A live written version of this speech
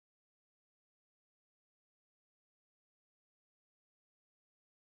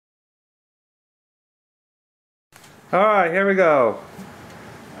Alright, here we go.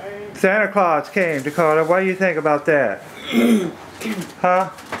 Santa Claus came, Dakota. What do you think about that? Huh?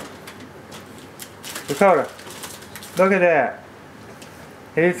 Dakota, look at that.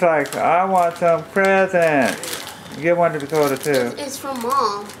 He's like, I want some presents. Give one to Dakota too. It's from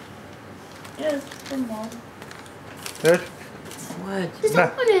Mom. Yeah, it's from Mom. There's, What? Just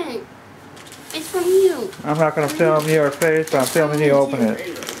open it. It's from you. I'm not going to film your face, but I'm filming you open it.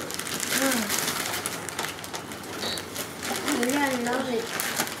 I love it.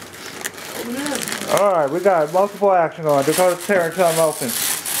 Alright, we got multiple action going. Dakota's tearing something open.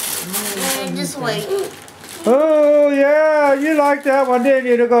 And just wait. Oh, yeah, you liked that one, didn't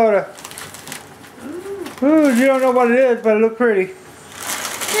you, Dakota? Ooh, you don't know what it is, but it looked pretty.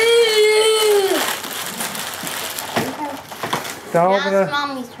 Don't open Now it. it's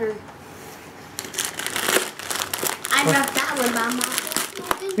Mommy's turn. I dropped that one by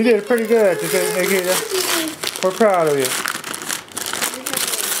Mom. You did pretty good, Nikita. We're proud of you.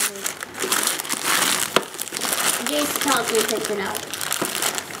 Jace tells me to take it out.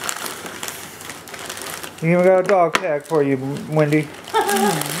 You even got a dog tag for you, Wendy. See?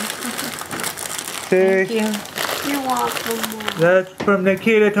 Thank you. You're welcome, Mom. That's from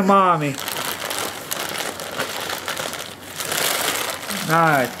Nikita to Mommy.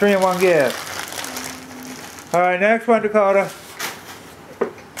 Nice. 3-in-1 gift. Alright, next one, Dakota.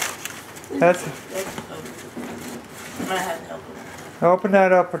 That's. I'm gonna have to help him. Open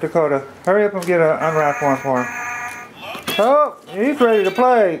that up for Dakota. Hurry up and get an unwrapped one for him. Oh, he's ready to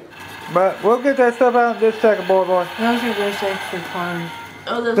play. But we'll get that stuff out in just a second, boy. Those are just extra cards.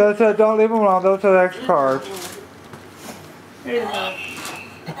 Oh, those Don't leave them alone. Those are the extra cards. Here you go.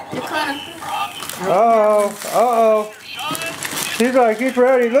 Uh-oh. Uh-oh. He's like, he's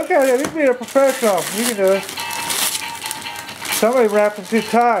ready. Look at him. He's being a professional. You can do it. Somebody wrapped him too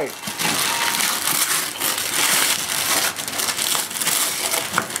tight.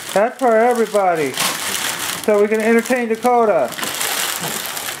 That's for everybody. So we can entertain Dakota.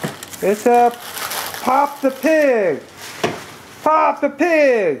 It's a Pop the Pig. Pop the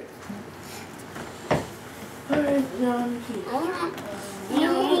Pig. We're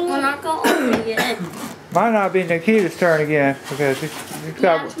not going to open it yet. Might not be Nikita's turn again because he's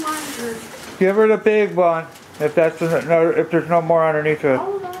got. Yeah, it's my turn. Give her the big one if there's no more underneath it.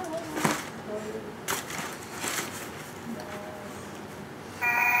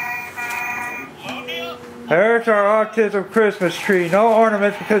 There's our autism Christmas tree. No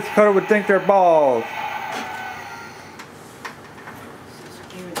ornaments because Dakota would think they're balls.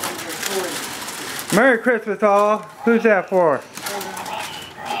 Merry Christmas, all. Who's that for?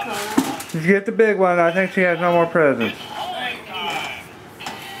 Did you get the big one? I think she has no more presents.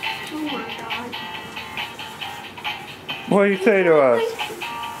 What do you say to us?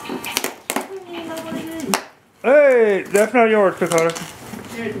 Hey, that's not yours, Dakota.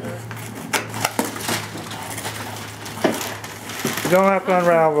 You don't have to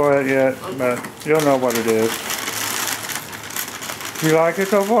unravel it yet, but you'll know what it is. You like it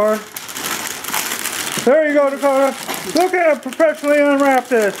so far? There you go, Dakota. Look at him professionally unwrap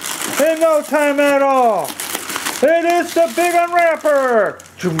this. In no time at all. It is the big unwrapper.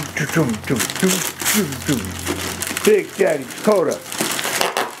 Big Daddy Dakota.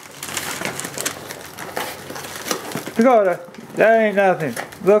 Dakota, that ain't nothing.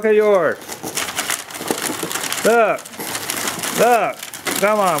 Look at yours. Look. Look.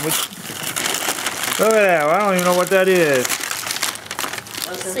 Come on. Look at that. I don't even know what that is.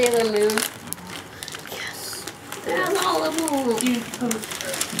 Sailor Moon. Yes. That's all of them.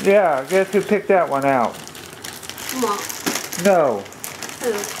 Yeah, guess who picked that one out? Mom. No.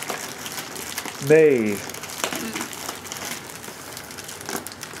 Who? Me.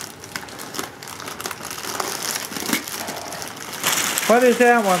 What is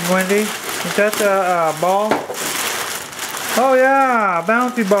that one, Wendy? Is that the ball? Oh yeah,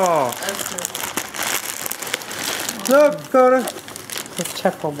 bouncy ball. Look, Dakota. It's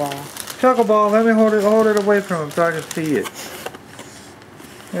chuckle ball. Chuckle ball. Let me hold it away from him so I can see it.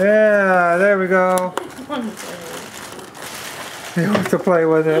 Yeah, there we go. He wants to play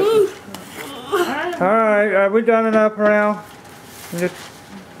with it. Alright, are we done enough around? Just...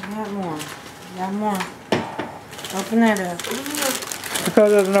 Got more. Got more. Open that up.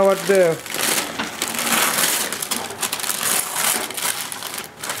 Because doesn't know what to do.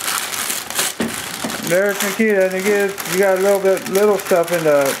 There's Nikita. Nikita, you got little stuff in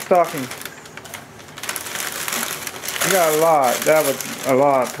the stocking. You got a lot. That was a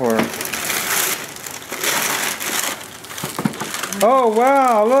lot for her. Oh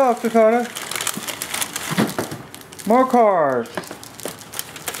wow! Look, Dakota. More cars.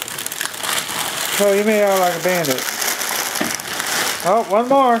 So you made out like a bandit. Oh, one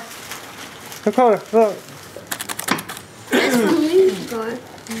more. Dakota, look. That's from you, Dakota.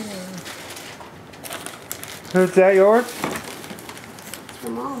 Is that yours? It's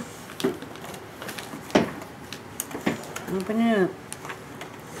from Mom. Open it up.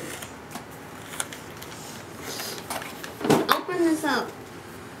 Open this up.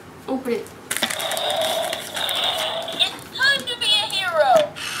 Open it. It's time to be a hero.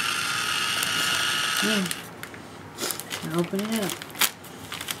 Open it up.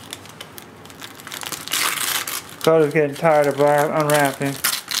 Dakota's getting tired of unwrapping.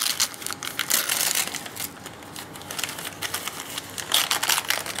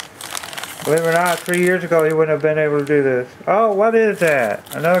 Believe it or not, 3 years ago he wouldn't have been able to do this. Oh, what is that?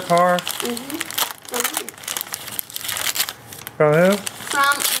 Another car? Mm-hmm. From who?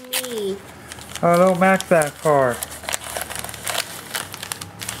 From me. Oh, a little matchback car.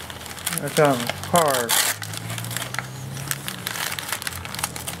 That's cars.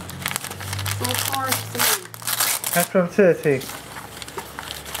 From Cars 3. That's from Sissy.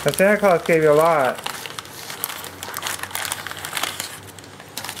 The Santa Claus gave you a lot.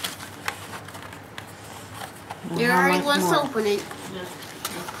 You How already much wants to more? open it.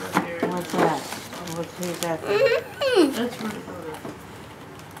 What's that? What's that? Mm-hmm. That's for Dakota.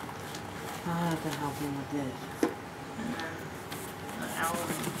 I'll have to help him with this. And then an hour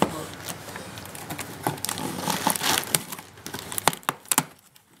book.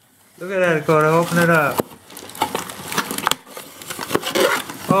 Look at that, Dakota. Open it up.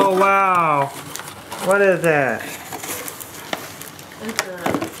 Oh, wow. What is that? It's a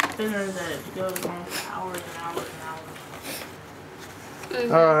spinner that goes on for hours and hours and hours.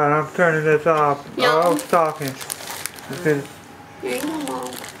 Mm-hmm. Alright, I'm turning this off. No. Oh, I was talking. There you go,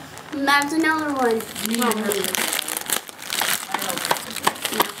 Mom. That's another one. You From need me.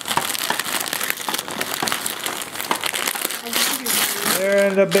 There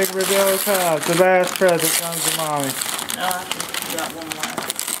in the big reveal house. The last present comes to Mommy. No, I think you got one more.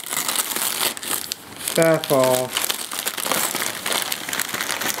 That's all.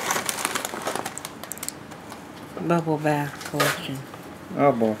 Bubble bath collection.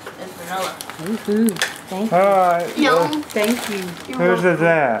 Oh boy. It's vanilla. Woohoo. Thank you. Alright. No. Thank you. Whose is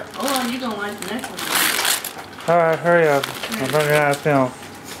that? Oh, and you're going to like the next one. Alright, hurry up. I'm running out of film.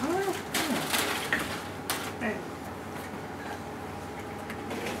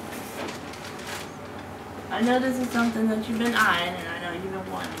 I know this is something that you've been eyeing, and I know you've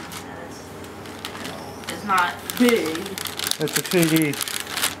been wanting. And it's not big. It's a CD.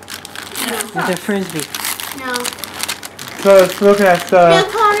 It's a frisbee. No. So let's look at No,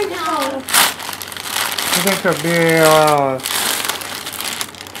 Connor, no. I think they're BLs.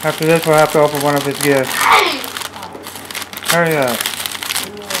 After this we'll have to open one of his gifts. Hurry up.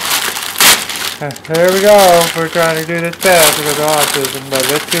 Here we go. We're trying to do this fast because of autism, but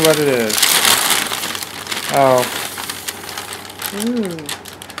let's see what it is. Oh. Ooh.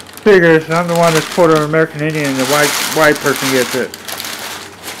 Figures, I'm the one that's Puerto American Indian, the white person gets it.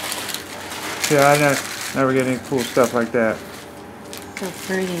 Yeah, I never get any cool stuff like that. So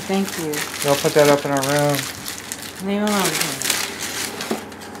pretty. Thank you. I'll put that up in our room. Leave it alone.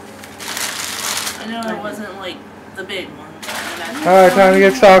 I know it wasn't like the big one. Alright, time to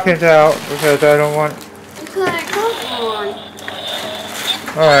get stockings out because I don't want... Good, come on.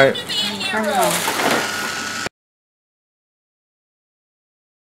 Alright. Turn it on.